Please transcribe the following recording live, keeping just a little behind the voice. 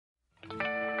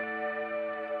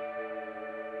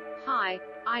Hi,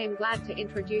 I am glad to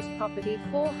introduce property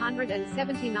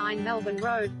 479 Melbourne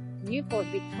Road, Newport,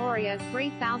 Victoria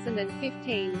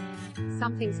 3015.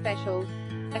 Something special.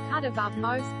 A cut above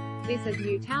most, this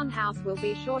new townhouse will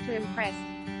be sure to impress.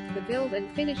 The build and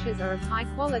finishes are of high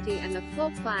quality and the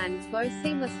floor plan flows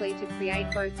seamlessly to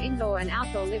create both indoor and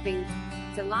outdoor living.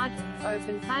 The large,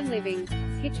 open-plan living,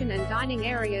 kitchen and dining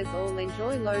areas all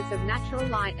enjoy loads of natural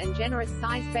light and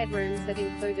generous-sized bedrooms that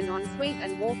include an ensuite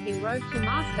and walk-in robe to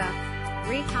master.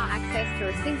 Rear car access to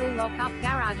a single lock-up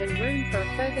garage and room for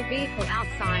a further vehicle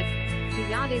outside. The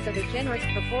yard is of a generous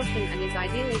proportion and is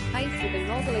ideally placed with a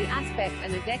northerly aspect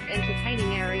and a decked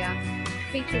entertaining area.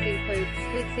 Features include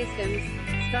split systems,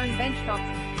 stone bench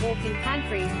tops, walk-in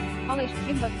pantry, polished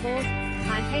timber floors,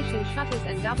 plantation shutters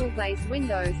and double-glazed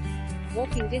windows.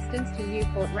 Walking distance to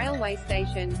Newport railway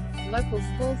station, local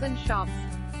schools and shops,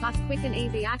 plus quick and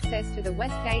easy access to the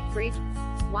West Gate Bridge.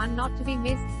 One not to be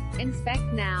missed. Inspect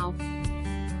now.